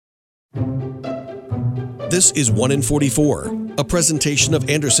This is 1 in 44, a presentation of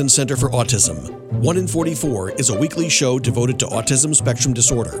Anderson Center for Autism. 1 in 44 is a weekly show devoted to autism spectrum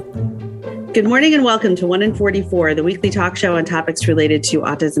disorder. Good morning and welcome to 1 in 44, the weekly talk show on topics related to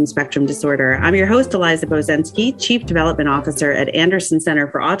autism spectrum disorder. I'm your host, Eliza Bozensky, Chief Development Officer at Anderson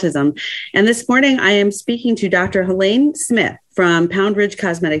Center for Autism. And this morning I am speaking to Dr. Helene Smith from Pound Ridge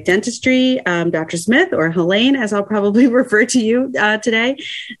Cosmetic Dentistry. Dr. Smith, or Helene, as I'll probably refer to you today.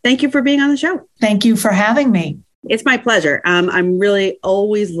 Thank you for being on the show. Thank you for having me. It's my pleasure. I'm really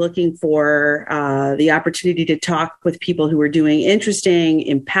always looking for the opportunity to talk with people who are doing interesting,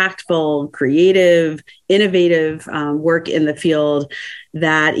 impactful, creative, innovative work in the field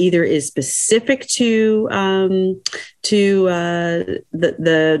that either is specific to the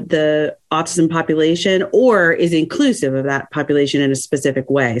autism population or is inclusive of that population in a specific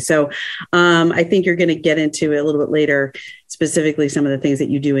way. So I think you're going to get into a little bit later, specifically some of the things that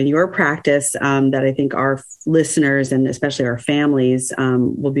you do in your practice that I think our listeners and especially our families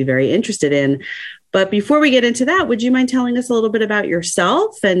will be very interested in. But before we get into that, would you mind telling us a little bit about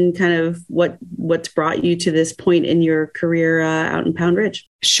yourself and kind of what's brought you to this point in your career out in Pound Ridge?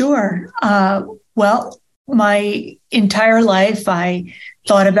 Sure. Well, my entire life, I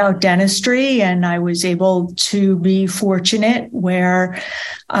thought about dentistry, and I was able to be fortunate where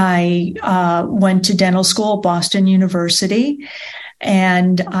I went to dental school at Boston University.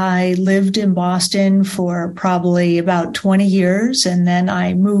 And I lived in Boston for probably about 20 years. And then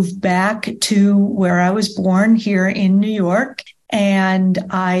I moved back to where I was born here in New York. And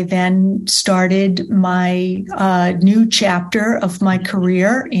I then started my new chapter of my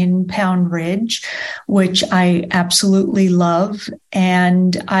career in Pound Ridge, which I absolutely love.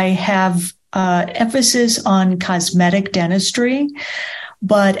 And I have emphasis on cosmetic dentistry.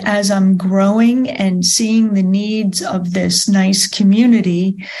 But as I'm growing and seeing the needs of this nice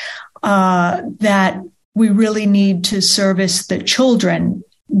community, that we really need to service the children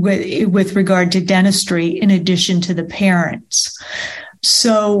with regard to dentistry in addition to the parents.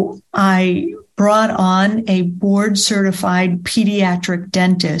 So I brought on a board-certified pediatric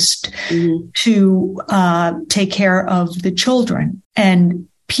dentist to take care of the children. And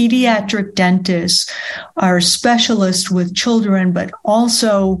pediatric dentists are specialists with children, but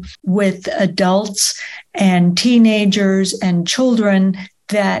also with adults and teenagers and children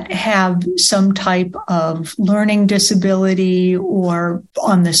that have some type of learning disability or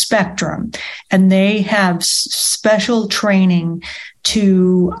on the spectrum. And they have special training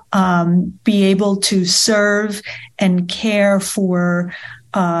to be able to serve and care for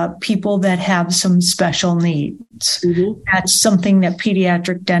people that have some special needs. That's something that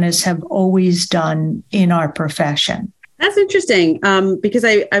pediatric dentists have always done in our profession. That's interesting because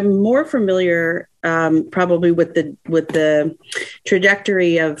I'm more familiar probably with the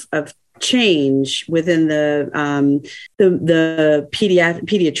trajectory of change within the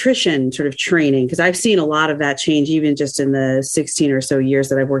pediatrician sort of training, because I've seen a lot of that change even just in the 16 or so years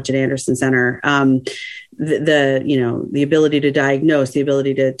that I've worked at Anderson Center. The ability to diagnose, the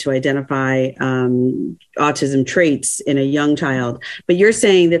ability to identify autism traits in a young child. But you're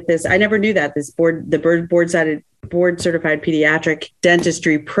saying that I never knew that this board certified pediatric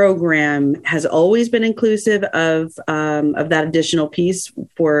dentistry program has always been inclusive of that additional piece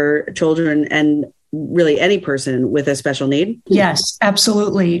for children and really any person with a special need? Yes,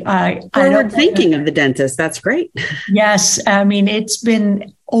 absolutely. Forward thinking of the dentist. That's great. Yes. I mean, it's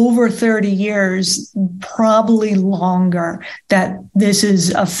been over 30 years, probably longer, that this is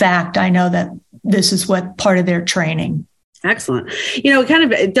a fact. I know that this is what part of their training. Excellent.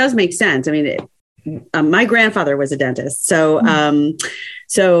 It does make sense. I mean, my grandfather was a dentist.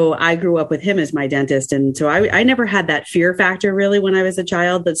 So I grew up with him as my dentist. And so I never had that fear factor really when I was a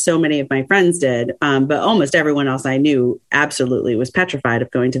child, but so many of my friends did. But almost everyone else I knew absolutely was petrified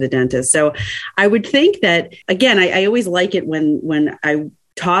of going to the dentist. So I would think that, again, I always like it when I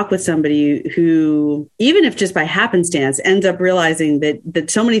talk with somebody who, even if just by happenstance, ends up realizing that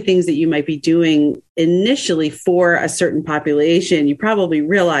so many things that you might be doing initially for a certain population, you probably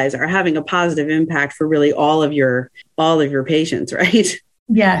realize are having a positive impact for really all of your patients, right?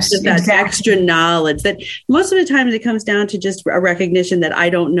 Yes, just that extra knowledge that most of the time it comes down to just a recognition that I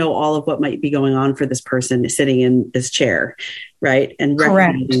don't know all of what might be going on for this person sitting in this chair, right? And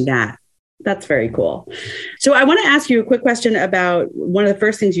recognizing that. That's very cool. So I want to ask you a quick question about one of the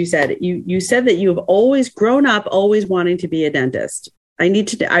first things you said. You said that you have always grown up, always wanting to be a dentist.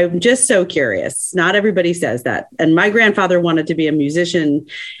 I'm just so curious. Not everybody says that. And my grandfather wanted to be a musician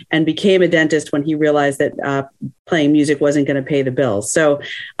and became a dentist when he realized that playing music wasn't going to pay the bills. So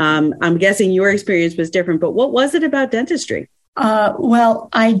I'm guessing your experience was different, but what was it about dentistry? Well,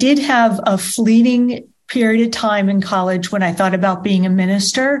 I did have a fleeting period of time in college when I thought about being a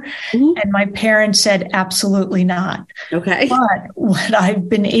minister, and my parents said, absolutely not. Okay. But what I've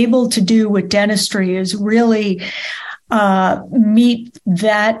been able to do with dentistry is really meet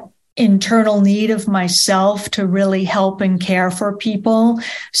that internal need of myself to really help and care for people.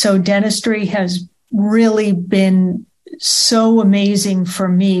 So dentistry has really been so amazing for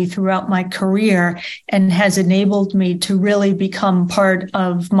me throughout my career and has enabled me to really become part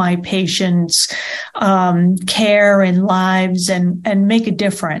of my patients' care and lives and make a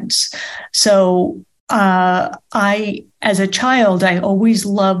difference. So as a child, I always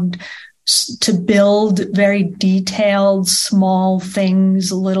loved to build very detailed, small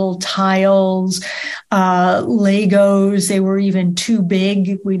things, little tiles, Legos. They were even too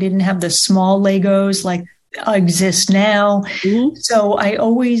big. We didn't have the small Legos like exist now. So I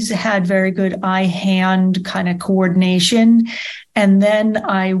always had very good eye-hand kind of coordination. And then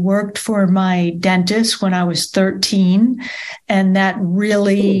I worked for my dentist when I was 13. And that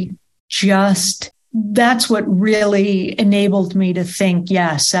really that's what really enabled me to think,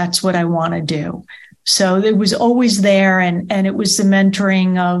 yes, that's what I want to do. So it was always there. And it was the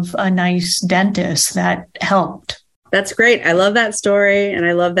mentoring of a nice dentist that helped. That's great. I love that story. And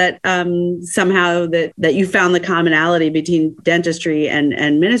I love that somehow that you found the commonality between dentistry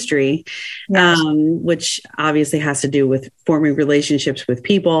and ministry, yes. Which obviously has to do with forming relationships with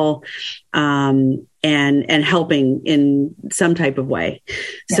people and helping in some type of way.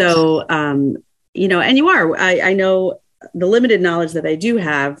 Yes. So, and you are. I know the limited knowledge that I do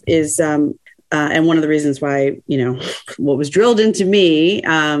have is and one of the reasons why, what was drilled into me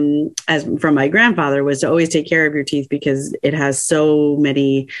as from my grandfather was to always take care of your teeth because it has so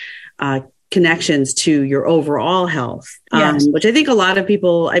many connections to your overall health, yes. Which I think a lot of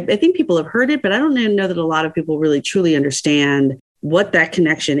people, I think people have heard it, but I don't even know that a lot of people really truly understand what that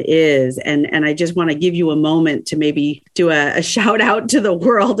connection is. And I just want to give you a moment to maybe do a shout out to the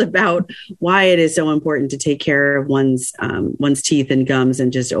world about why it is so important to take care of one's teeth and gums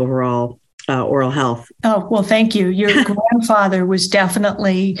and just overall oral health. Oh, well, thank you. Your grandfather was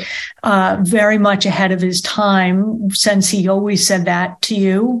definitely very much ahead of his time since he always said that to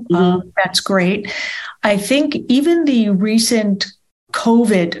you. That's great. I think even the recent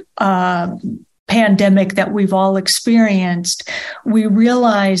COVID pandemic that we've all experienced, we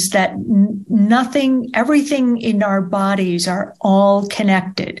realize that everything in our bodies are all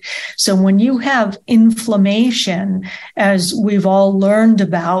connected. So when you have inflammation, as we've all learned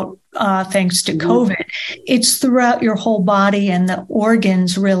about, thanks to COVID, it's throughout your whole body and the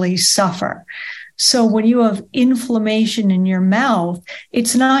organs really suffer. So when you have inflammation in your mouth,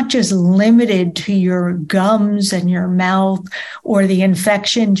 it's not just limited to your gums and your mouth, or the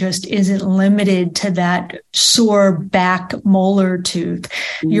infection just isn't limited to that sore back molar tooth.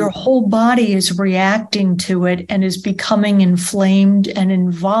 Your whole body is reacting to it and is becoming inflamed and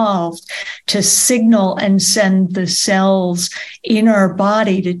involved to signal and send the cells in our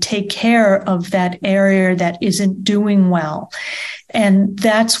body to take care of that area that isn't doing well. And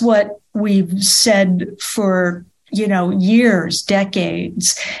that's what we've said for, years,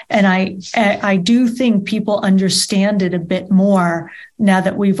 decades. And I do think people understand it a bit more now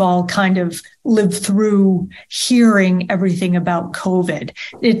that we've all kind of lived through hearing everything about COVID.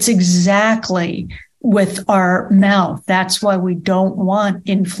 It's exactly with our mouth. That's why we don't want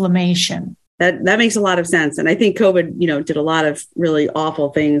inflammation. That makes a lot of sense. And I think COVID, did a lot of really awful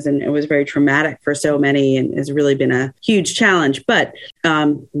things, and it was very traumatic for so many and has really been a huge challenge. But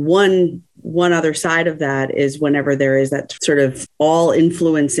one other side of that is whenever there is that sort of all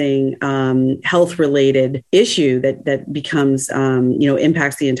influencing health related issue that becomes,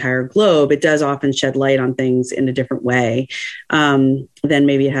 impacts the entire globe, it does often shed light on things in a different way than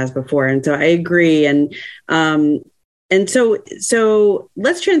maybe it has before. And so I agree. And so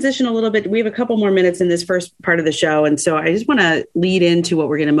let's transition a little bit. We have a couple more minutes in this first part of the show. And so I just want to lead into what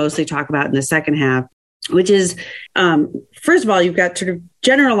we're going to mostly talk about in the second half, which is, first of all, you've got sort of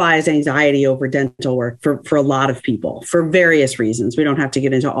generalized anxiety over dental work for a lot of people for various reasons. We don't have to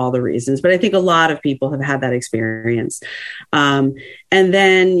get into all the reasons, but I think a lot of people have had that experience. And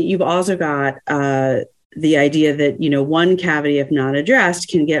then you've also got the idea that, one cavity, if not addressed,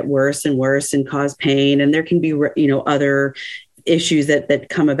 can get worse and worse and cause pain. And there can be, other issues that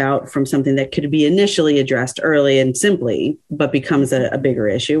come about from something that could be initially addressed early and simply, but becomes a bigger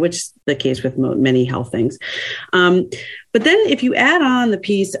issue, which is the case with many health things. But then if you add on the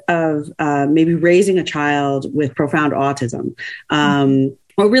piece of maybe raising a child with profound autism,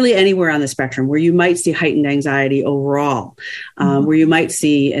 or really anywhere on the spectrum, where you might see heightened anxiety overall, where you might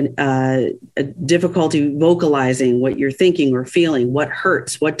see a difficulty vocalizing what you're thinking or feeling, what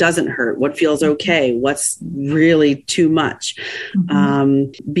hurts, what doesn't hurt, what feels okay, what's really too much.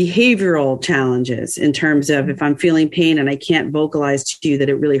 Behavioral challenges in terms of if I'm feeling pain and I can't vocalize to you that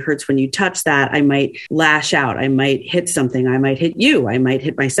it really hurts when you touch that, I might lash out, I might hit something, I might hit you, I might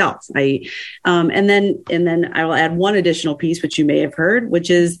hit myself. And then I will add one additional piece, which you may have heard,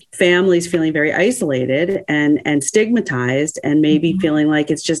 which is families feeling very isolated and stigmatized, and maybe feeling like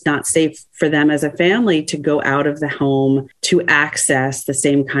it's just not safe for them as a family to go out of the home to access the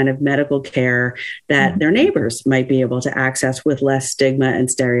same kind of medical care that their neighbors might be able to access with less stigma and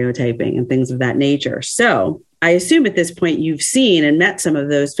stereotyping and things of that nature. So I assume at this point you've seen and met some of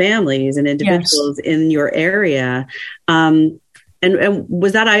those families and individuals in your area. And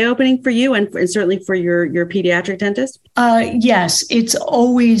was that eye-opening for you and certainly for your pediatric dentist? Yes, it's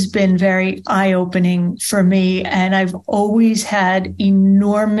always been very eye-opening for me. And I've always had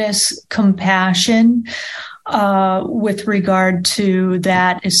enormous compassion with regard to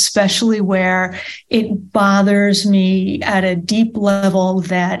that, especially where it bothers me at a deep level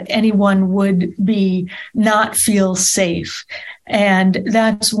that anyone would not feel safe. And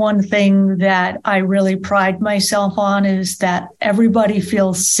that's one thing that I really pride myself on, is that everybody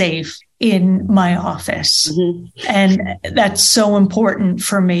feels safe in my office. And that's so important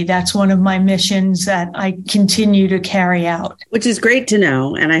for me. That's one of my missions that I continue to carry out. Which is great to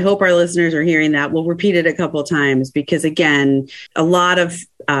know. And I hope our listeners are hearing that. We'll repeat it a couple of times because, again, a lot of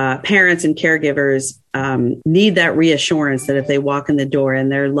parents and caregivers need that reassurance that if they walk in the door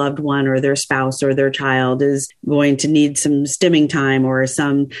and their loved one or their spouse or their child is going to need some stimming time or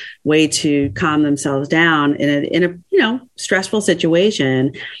some way to calm themselves down in a stressful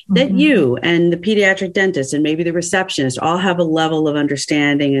situation, that you and the pediatric dentist and maybe the receptionist all have a level of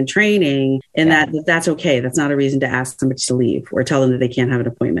understanding and training in that's okay. That's not a reason to ask somebody to leave or tell them that they can't have an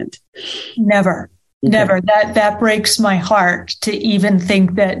appointment. Never. Okay. Never. That breaks my heart to even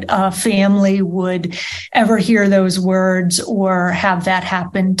think that a family would ever hear those words or have that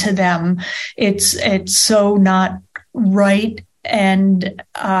happen to them. It's so not right, and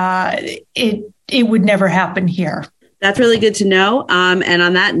it would never happen here. That's really good to know. And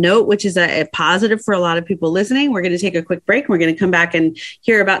on that note, which is a positive for a lot of people listening, we're going to take a quick break. We're going to come back and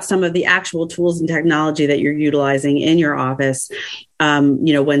hear about some of the actual tools and technology that you're utilizing in your office.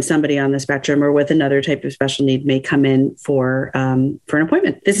 When somebody on the spectrum or with another type of special need may come in for an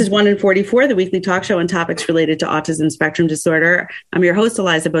appointment. This is 1 in 44, the weekly talk show on topics related to autism spectrum disorder. I'm your host,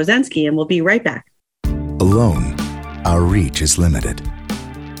 Eliza Bozensky, and we'll be right back. Alone, our reach is limited.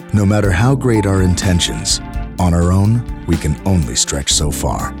 No matter how great our intentions, on our own, we can only stretch so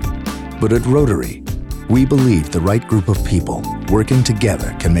far. But at Rotary, we believe the right group of people working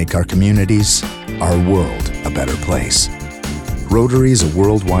together can make our communities, our world, a better place. Rotary is a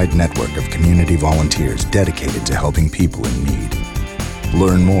worldwide network of community volunteers dedicated to helping people in need.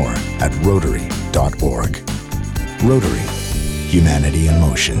 Learn more at Rotary.org. Rotary, humanity in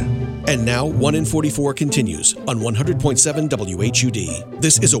motion. And now, 1 in 44 continues on 100.7 WHUD.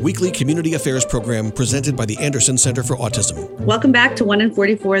 This is a weekly community affairs program presented by the Anderson Center for Autism. Welcome back to 1 in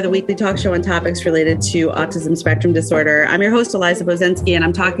 44, the weekly talk show on topics related to autism spectrum disorder. I'm your host, Eliza Bozensky, and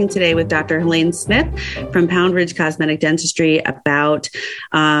I'm talking today with Dr. Helene Smith from Pound Ridge Cosmetic Dentistry about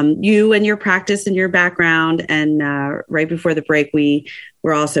you and your practice and your background. And right before the break,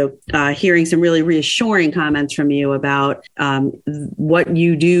 we're also hearing some really reassuring comments from you about what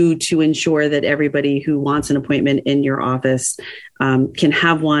you do to ensure that everybody who wants an appointment in your office can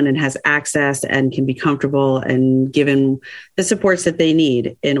have one and has access and can be comfortable and given the supports that they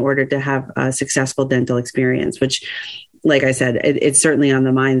need in order to have a successful dental experience, which, like I said, it's certainly on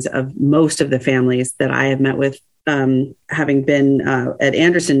the minds of most of the families that I have met with, having been at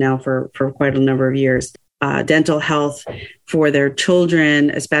Anderson now for quite a number of years. Dental health for their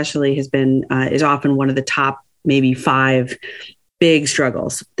children, especially, is often one of the top maybe 5 big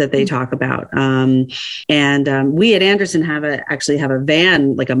struggles that they talk about. We at Anderson actually have a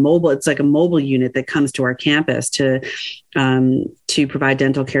van, it's like a mobile unit that comes to our campus to provide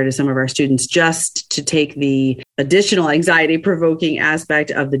dental care to some of our students, just to take the additional anxiety provoking aspect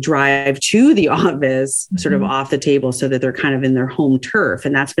of the drive to the office sort of off the table so that they're kind of in their home turf.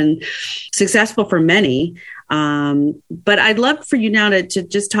 And that's been successful for many. But I'd love for you now to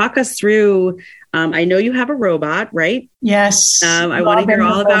just talk us through. I know you have a robot, right? Yes. I want to hear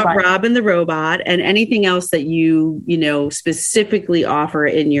all about Rob and the robot and anything else that you specifically offer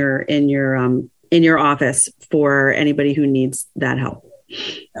in your office for anybody who needs that help.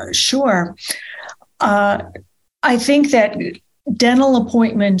 Sure. I think that dental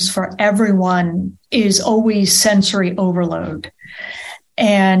appointments for everyone is always sensory overload.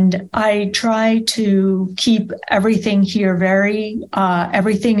 And I try to keep everything here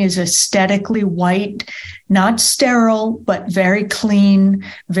everything is aesthetically white, not sterile, but very clean,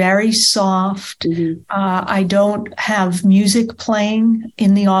 very soft. Mm-hmm. I don't have music playing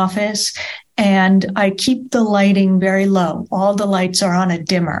in the office, and I keep the lighting very low. All the lights are on a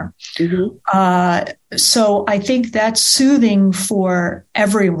dimmer. Mm-hmm. So I think that's soothing for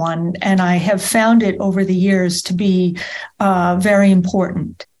everyone, and I have found it over the years to be very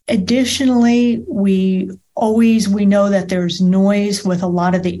important. Additionally, we know that there's noise with a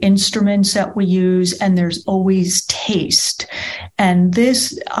lot of the instruments that we use, and there's always taste. And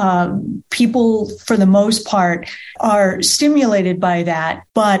this, people, for the most part, are stimulated by that.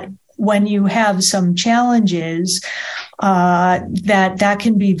 But when you have some challenges, that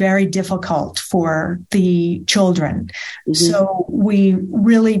can be very difficult for the children. Mm-hmm. So we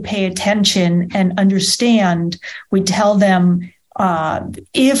really pay attention and understand. We tell them,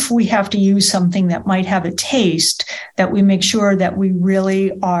 if we have to use something that might have a taste, that we make sure that we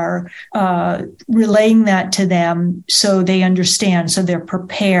really are relaying that to them so they understand, so they're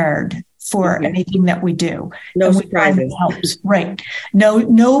prepared for mm-hmm. anything that we do. No surprises. Helps. Right.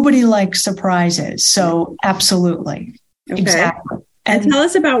 Nobody likes surprises. So absolutely. Okay. Exactly. And tell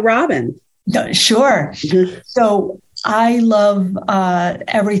us about Robin. Sure. Mm-hmm. So I love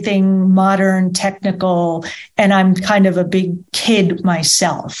everything modern, technical, and I'm kind of a big kid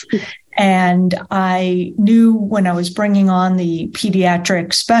myself. And I knew when I was bringing on the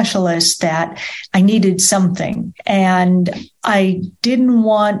pediatric specialist that I needed something. And I didn't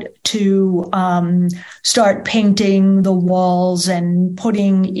want to start painting the walls and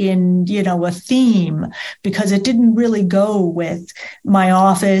putting in, a theme, because it didn't really go with my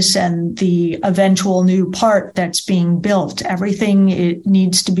office and the eventual new part that's being built. Everything, it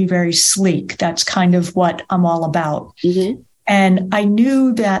needs to be very sleek. That's kind of what I'm all about. Mm-hmm. And I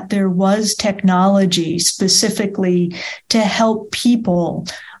knew that there was technology specifically to help people,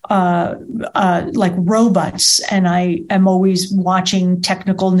 like robots. And I am always watching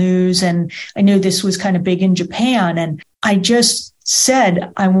technical news, and I knew this was kind of big in Japan. And I just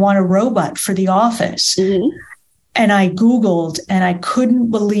said, I want a robot for the office. Mm-hmm. And I Googled, and I couldn't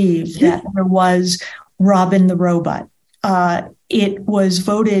believe that there was Robin the robot. It was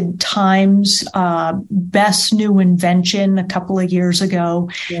voted Time's best new invention a couple of years ago.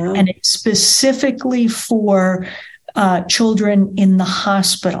 Yeah. And it's specifically for children in the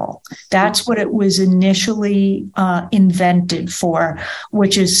hospital. That's what it was initially invented for,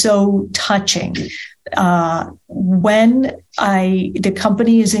 which is so touching. When the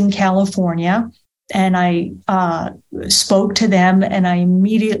company is in California, and I spoke to them, and I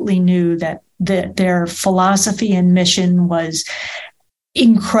immediately knew that their philosophy and mission was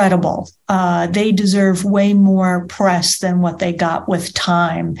incredible. They deserve way more press than what they got with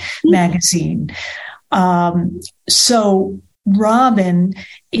Time magazine. So Robin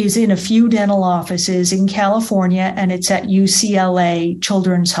is in a few dental offices in California, and it's at UCLA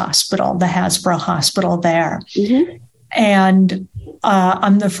Children's Hospital, the Hasbro Hospital there. Mm-hmm. And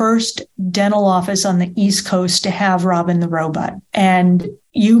I'm the first dental office on the East Coast to have Robin the robot. And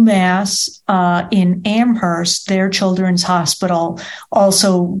UMass in Amherst, their children's hospital,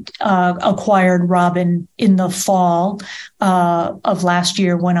 also acquired Robin in the fall of last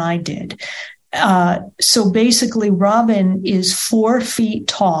year when I did. So basically, Robin is 4 feet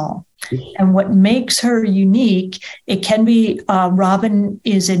tall. And what makes her unique, it can be, Robin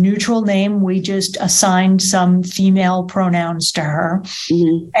is a neutral name. We just assigned some female pronouns to her.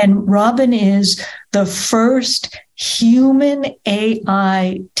 Mm-hmm. And Robin is the first human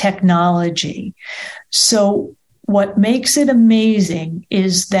AI technology. So what makes it amazing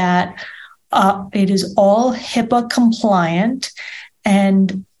is that it is all HIPAA compliant,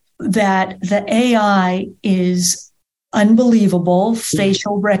 and that the AI is unbelievable,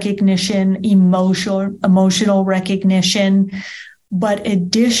 facial recognition, emotional recognition. But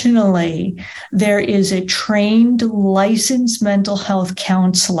additionally, there is a trained licensed mental health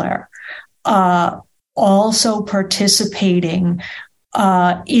counselor also participating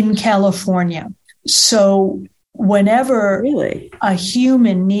in California. So whenever a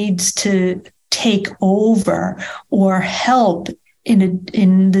human needs to take over or help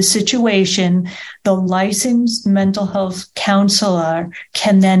in the situation, the licensed mental health counselor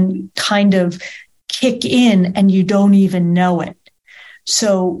can then kind of kick in, and you don't even know it.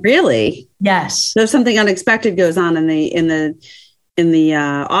 So really, yes. So if something unexpected goes on in the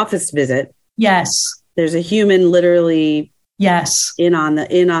office visit, yes, there's a human literally Yes. in on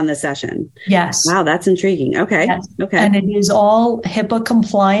the session. Yes. Wow, that's intriguing. Okay. Yes. Okay. And it is all HIPAA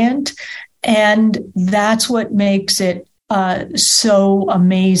compliant. And that's what makes it so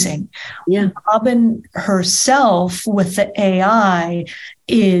amazing. Yeah. Robin herself with the AI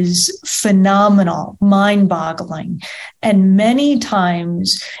is phenomenal, mind-boggling. And many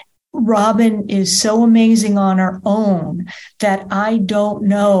times Robin is so amazing on her own that I don't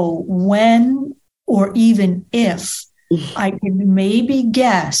know when or even if I can maybe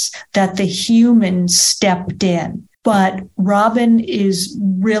guess that the human stepped in. But Robin is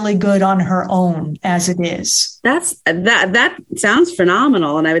really good on her own as it is. That sounds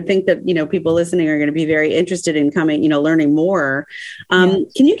phenomenal. And I would think that, people listening are going to be very interested in coming, learning more. Can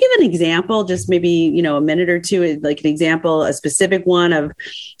you give an example, just maybe, a minute or two, like an example, a specific one of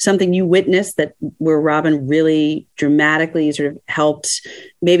something you witnessed where Robin really dramatically sort of helped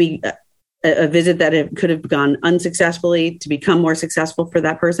maybe a visit that could have gone unsuccessfully to become more successful for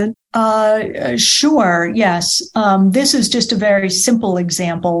that person? Sure. Yes. This is just a very simple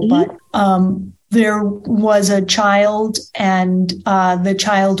example, but there was a child and the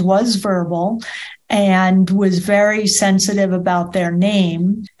child was verbal and was very sensitive about their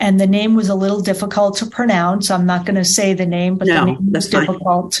name. And the name was a little difficult to pronounce. I'm not going to say the name, but the name was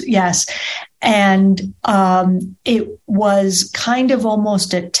difficult. Yes. And it was kind of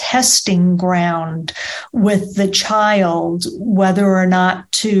almost a testing ground with the child, whether or not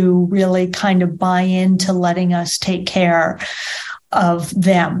to really kind of buy into letting us take care of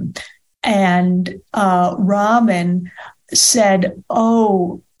them. And Robin said,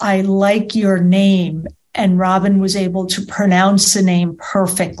 "Oh, I like your name." And Robin was able to pronounce the name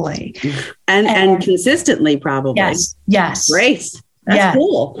perfectly. And consistently, probably. Yes. Great. That's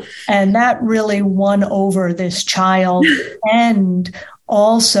cool. And that really won over this child and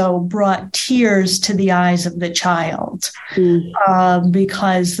also brought tears to the eyes of the child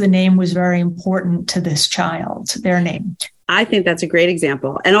because the name was very important to this child, their name. I think that's a great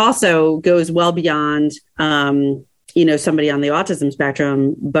example, and also goes well beyond, somebody on the autism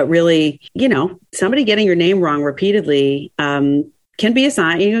spectrum, but really, somebody getting your name wrong repeatedly can be a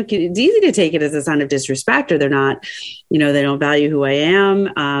sign. It's easy to take it as a sign of disrespect, or they're not, they don't value who I am.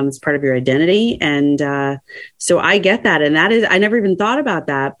 It's part of your identity, and so I get that, and that is, I never even thought about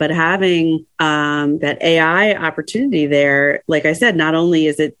that, but having that AI opportunity there, like I said, not only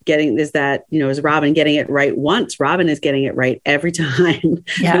is Robin getting it right once, Robin is getting it right every time,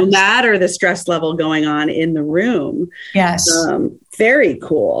 no matter the stress level going on in the room. Yes. Very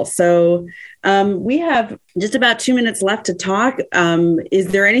cool. So we have just about 2 minutes left to talk. Is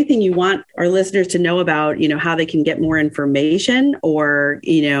there anything you want our listeners to know about, how they can get more information or,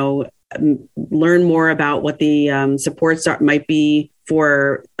 learn more about what the supports might be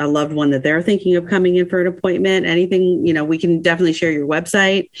for a loved one that they're thinking of coming in for an appointment? Anything, we can definitely share your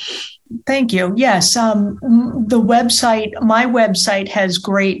website. Thank you. Yes. My website has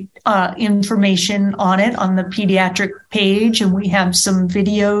great information on it on the pediatric page, and we have some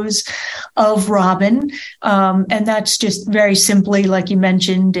videos of Robin. And that's just very simply, like you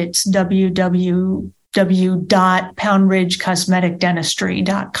mentioned, it's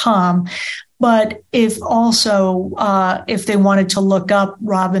www.poundridgecosmeticdentistry.com. But if they wanted to look up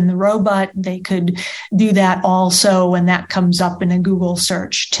Robin the robot, they could do that also. And that comes up in a Google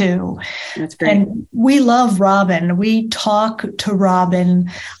search too. That's great. And we love Robin. We talk to Robin.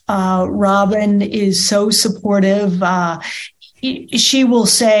 Robin is so supportive. She will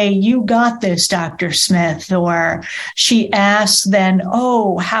say, "You got this, Dr. Smith," or she asks then,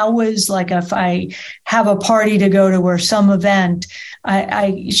 "Oh, how was, like, if I have a party to go to or some event?"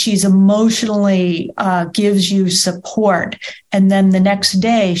 She's emotionally gives you support. And then the next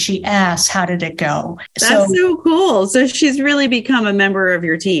day she asks, "How did it go?" That's so cool. So she's really become a member of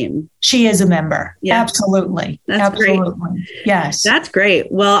your team. She is a member. Yeah. Absolutely. That's great. Yes. That's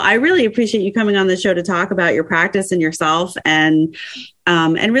great. Well, I really appreciate you coming on the show to talk about your practice and yourself and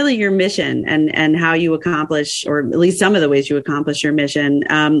really your mission and how you accomplish, or at least some of the ways you accomplish your mission.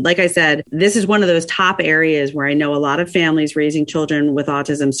 Like I said, this is one of those top areas where I know a lot of families raising children with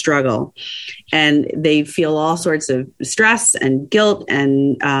autism struggle, and they feel all sorts of stress and guilt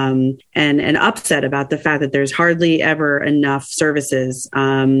and upset about the fact that there's hardly ever enough services.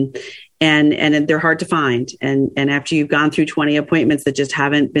 And they're hard to find. And after you've gone through 20 appointments that just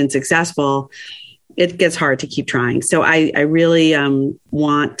haven't been successful, it gets hard to keep trying. So I really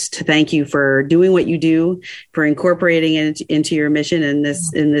want to thank you for doing what you do, for incorporating it into your mission in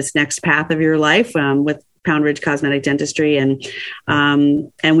this next path of your life with Pound Ridge Cosmetic Dentistry. And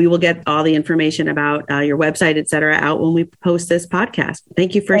we will get all the information about your website, et cetera, out when we post this podcast.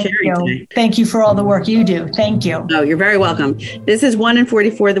 Thank you for sharing today. Thank you for all the work you do. Thank you. Oh, you're very welcome. This is 1 in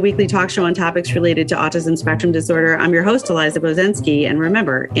 44, the weekly talk show on topics related to autism spectrum disorder. I'm your host, Eliza Bozensky. And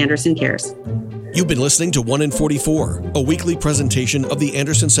remember, Anderson cares. You've been listening to 1 in 44, a weekly presentation of the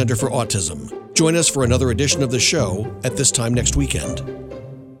Anderson Center for Autism. Join us for another edition of the show at this time next weekend.